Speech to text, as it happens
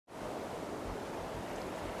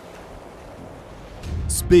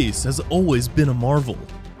Space has always been a marvel,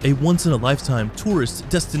 a once-in-a-lifetime tourist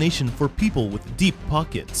destination for people with deep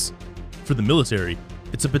pockets. For the military,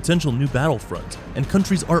 it's a potential new battlefront, and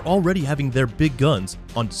countries are already having their big guns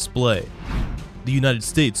on display. The United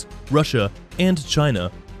States, Russia, and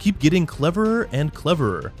China keep getting cleverer and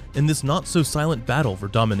cleverer in this not-so-silent battle for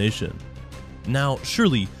domination. Now,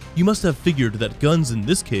 surely, you must have figured that guns in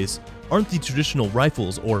this case aren't the traditional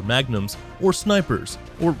rifles or magnums or snipers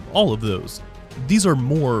or all of those. These are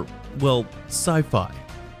more, well, sci-fi.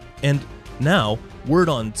 And now, word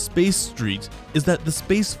on Space Street is that the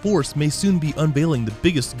Space Force may soon be unveiling the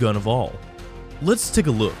biggest gun of all. Let's take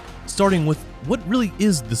a look, starting with what really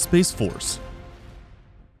is the Space Force.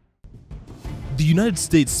 The United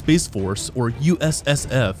States Space Force, or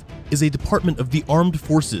USSF, is a department of the armed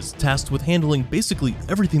forces tasked with handling basically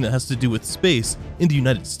everything that has to do with space in the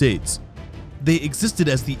United States. They existed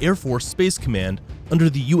as the Air Force Space Command under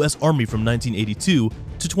the US Army from 1982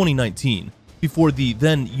 to 2019, before the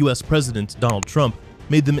then US President Donald Trump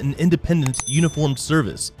made them an independent uniformed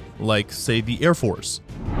service, like, say, the Air Force.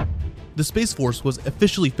 The Space Force was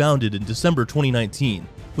officially founded in December 2019,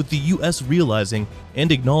 with the US realizing and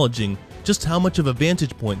acknowledging just how much of a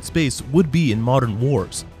vantage point space would be in modern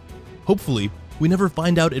wars. Hopefully, we never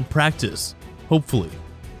find out in practice. Hopefully.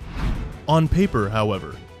 On paper,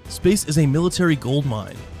 however, space is a military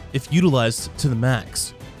goldmine, if utilized to the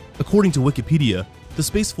max. According to Wikipedia, the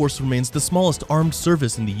Space Force remains the smallest armed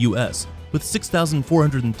service in the US, with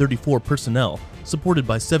 6,434 personnel, supported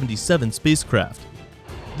by 77 spacecraft.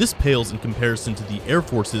 This pales in comparison to the Air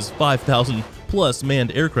Force's 5,000-plus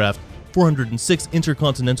manned aircraft, 406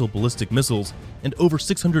 intercontinental ballistic missiles, and over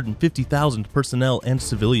 650,000 personnel and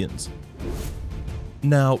civilians.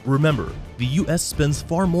 Now, remember, the US spends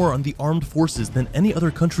far more on the armed forces than any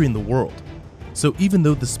other country in the world. So even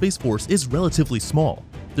though the Space Force is relatively small,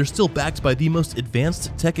 they're still backed by the most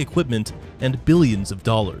advanced tech equipment and billions of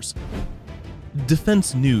dollars.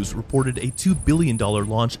 Defense News reported a $2 billion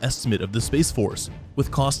launch estimate of the Space Force,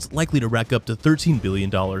 with costs likely to rack up to $13 billion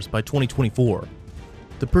by 2024.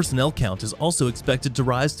 The personnel count is also expected to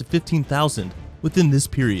rise to 15,000 within this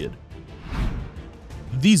period.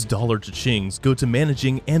 These dollar cha-chings go to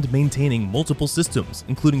managing and maintaining multiple systems,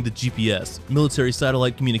 including the GPS, military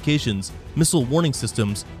satellite communications, missile warning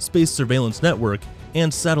systems, space surveillance network,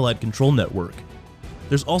 and satellite control network.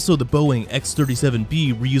 There's also the Boeing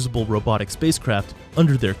X-37B reusable robotic spacecraft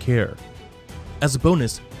under their care. As a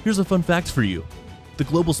bonus, here's a fun fact for you. The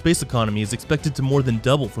global space economy is expected to more than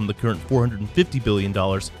double from the current $450 billion to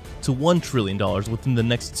 $1 trillion within the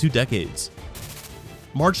next 2 decades.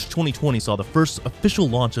 March 2020 saw the first official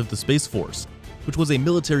launch of the Space Force, which was a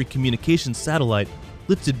military communications satellite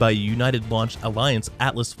lifted by a United Launch Alliance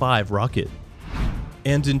Atlas V rocket.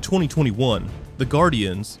 And in 2021, the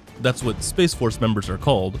Guardians, that's what Space Force members are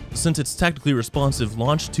called, sent its tactically responsive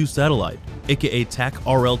Launch 2 satellite, aka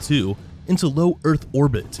TAC-RL-2, into low Earth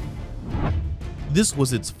orbit. This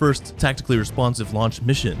was its first tactically responsive launch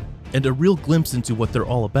mission, and a real glimpse into what they're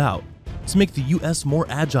all about, to make the US more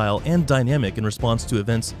agile and dynamic in response to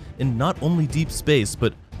events in not only deep space,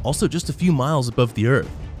 but also just a few miles above the Earth.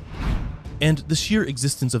 And the sheer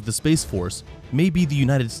existence of the Space Force may be the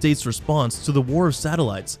United States' response to the war of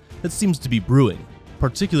satellites that seems to be brewing,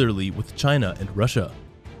 particularly with China and Russia.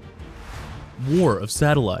 War of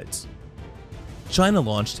satellites. China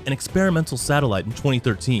launched an experimental satellite in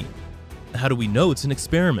 2013. How do we know it's an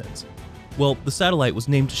experiment? Well, the satellite was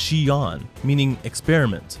named Xi'an, meaning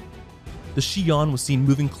experiment. The Xi'an was seen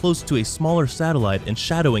moving close to a smaller satellite and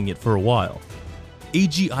shadowing it for a while.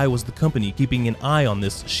 AGI was the company keeping an eye on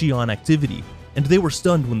this Xi'an activity, and they were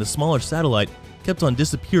stunned when the smaller satellite kept on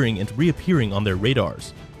disappearing and reappearing on their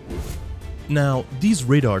radars. Now, these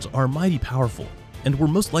radars are mighty powerful, and were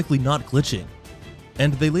most likely not glitching.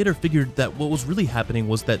 And they later figured that what was really happening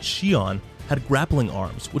was that Xi'an had grappling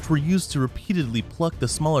arms, which were used to repeatedly pluck the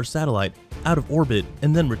smaller satellite out of orbit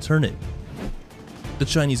and then return it. The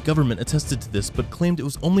Chinese government attested to this, but claimed it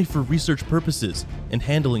was only for research purposes and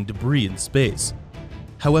handling debris in space.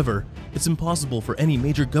 However, it's impossible for any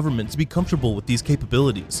major government to be comfortable with these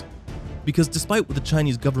capabilities, because despite what the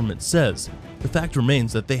Chinese government says, the fact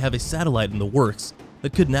remains that they have a satellite in the works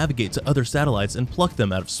that could navigate to other satellites and pluck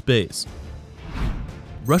them out of space.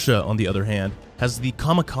 Russia, on the other hand, has the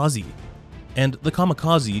Kamikaze, and the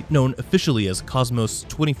Kamikaze, known officially as Cosmos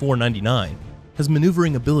 2499, has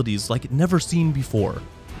maneuvering abilities like never seen before.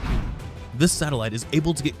 This satellite is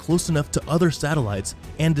able to get close enough to other satellites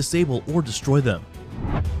and disable or destroy them.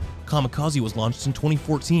 Kamikaze was launched in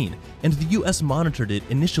 2014, and the US monitored it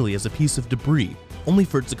initially as a piece of debris, only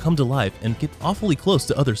for it to come to life and get awfully close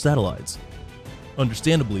to other satellites.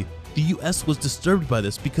 Understandably, The US was disturbed by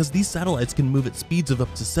this because these satellites can move at speeds of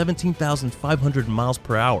up to 17,500 miles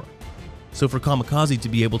per hour. So for Kamikaze to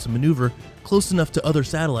be able to maneuver close enough to other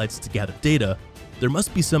satellites to gather data, there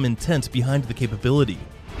must be some intent behind the capability.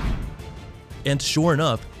 And sure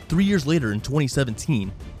enough, 3 years later in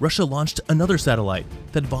 2017, Russia launched another satellite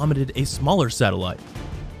that vomited a smaller satellite.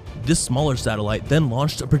 This smaller satellite then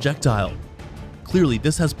launched a projectile. Clearly,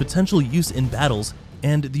 this has potential use in battles,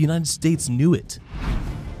 and the United States knew it.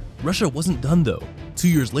 Russia wasn't done though. 2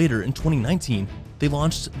 years later, in 2019, they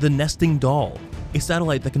launched the Nesting Doll, a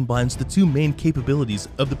satellite that combines the two main capabilities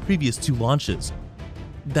of the previous two launches.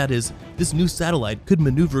 That is, this new satellite could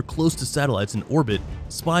maneuver close to satellites in orbit,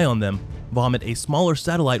 spy on them, vomit a smaller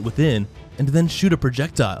satellite within, and then shoot a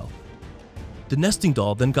projectile. The Nesting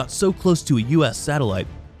Doll then got so close to a US satellite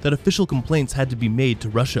that official complaints had to be made to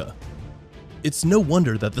Russia. It's no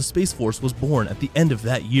wonder that the Space Force was born at the end of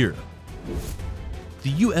that year.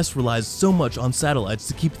 The US relies so much on satellites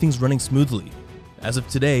to keep things running smoothly. As of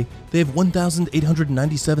today, they have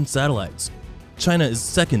 1,897 satellites. China is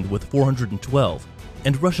second with 412,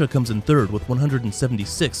 and Russia comes in third with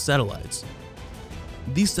 176 satellites.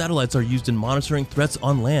 These satellites are used in monitoring threats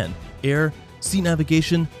on land, air, sea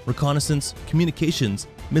navigation, reconnaissance, communications,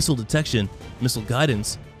 missile detection, missile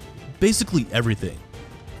guidance, basically everything.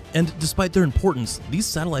 And despite their importance, these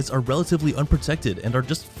satellites are relatively unprotected and are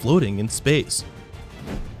just floating in space.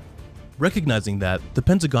 Recognizing that, the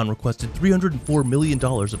Pentagon requested $304 million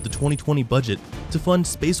of the 2020 budget to fund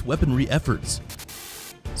space weaponry efforts.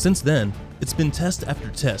 Since then, it's been test after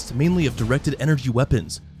test, mainly of directed energy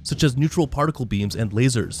weapons, such as neutral particle beams and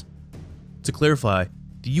lasers. To clarify,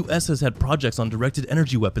 the US has had projects on directed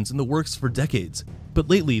energy weapons in the works for decades, but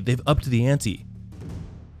lately they've upped the ante.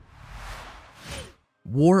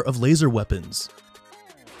 War of laser weapons.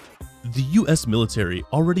 The US military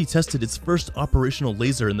already tested its first operational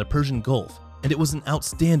laser in the Persian Gulf, and it was an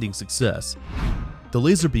outstanding success. The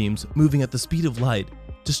laser beams, moving at the speed of light,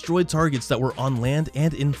 destroyed targets that were on land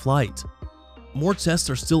and in flight. More tests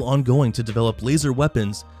are still ongoing to develop laser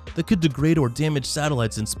weapons that could degrade or damage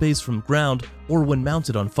satellites in space from ground or when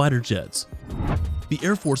mounted on fighter jets. The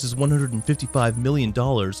Air Force's $155 million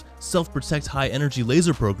Self-Protect High-Energy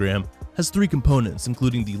Laser program has three components,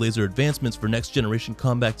 including the Laser Advancements for Next Generation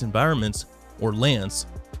Combat Environments, or LANCE,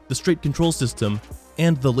 the Straight Control System,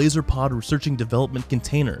 and the Laser Pod Researching Development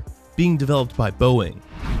Container, being developed by Boeing.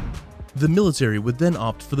 The military would then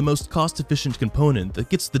opt for the most cost-efficient component that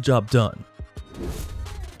gets the job done.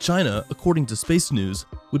 China, according to Space News,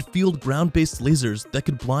 would field ground-based lasers that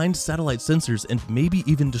could blind satellite sensors and maybe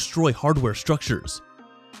even destroy hardware structures.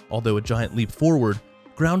 Although a giant leap forward,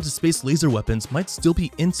 ground-to-space laser weapons might still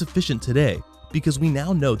be insufficient today because we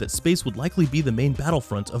now know that space would likely be the main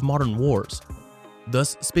battlefront of modern wars.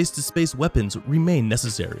 Thus, space-to-space weapons remain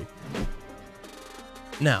necessary.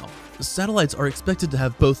 Now, satellites are expected to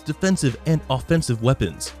have both defensive and offensive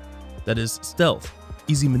weapons, that is, stealth,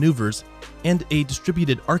 easy maneuvers, and a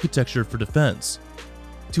distributed architecture for defense.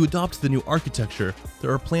 To adopt the new architecture,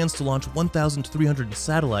 there are plans to launch 1,300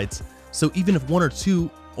 satellites, so even if 1 or 2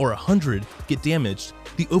 or 100 get damaged,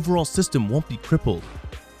 the overall system won't be crippled.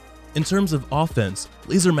 In terms of offense,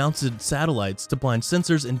 laser-mounted satellites to blind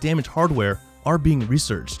sensors and damage hardware are being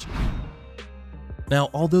researched. Now,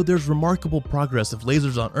 although there's remarkable progress of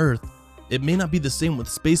lasers on Earth, it may not be the same with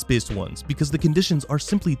space-based ones because the conditions are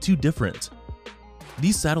simply too different.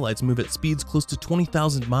 These satellites move at speeds close to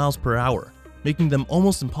 20,000 miles per hour, making them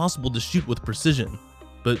almost impossible to shoot with precision.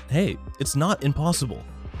 But hey, it's not impossible.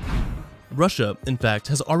 Russia, in fact,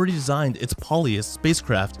 has already designed its Polyus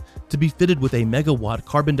spacecraft to be fitted with a megawatt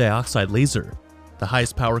carbon dioxide laser, the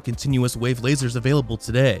highest power continuous wave lasers available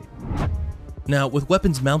today. Now, with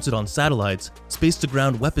weapons mounted on satellites,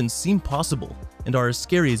 space-to-ground weapons seem possible and are as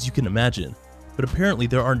scary as you can imagine, but apparently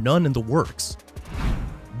there are none in the works.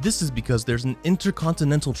 This is because there's an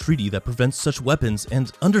intercontinental treaty that prevents such weapons,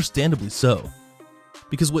 and understandably so.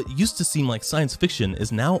 Because what used to seem like science fiction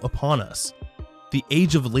is now upon us. The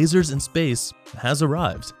age of lasers in space has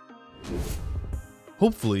arrived.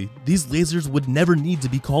 Hopefully, these lasers would never need to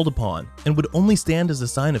be called upon, and would only stand as a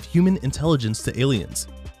sign of human intelligence to aliens.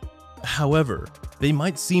 However, they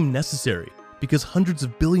might seem necessary, because hundreds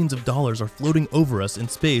of billions of dollars are floating over us in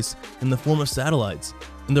space in the form of satellites,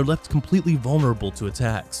 and they're left completely vulnerable to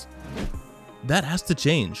attacks. That has to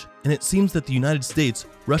change, and it seems that the United States,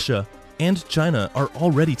 Russia, and China are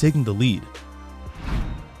already taking the lead.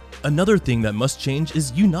 Another thing that must change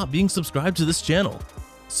is you not being subscribed to this channel.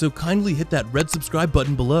 So kindly hit that red subscribe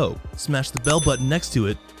button below, smash the bell button next to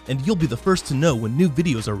it, and you'll be the first to know when new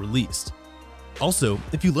videos are released. Also,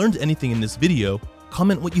 if you learned anything in this video,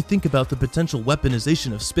 comment what you think about the potential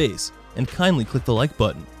weaponization of space, and kindly click the like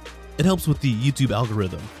button. It helps with the YouTube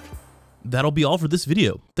algorithm. That'll be all for this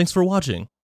video. Thanks for watching.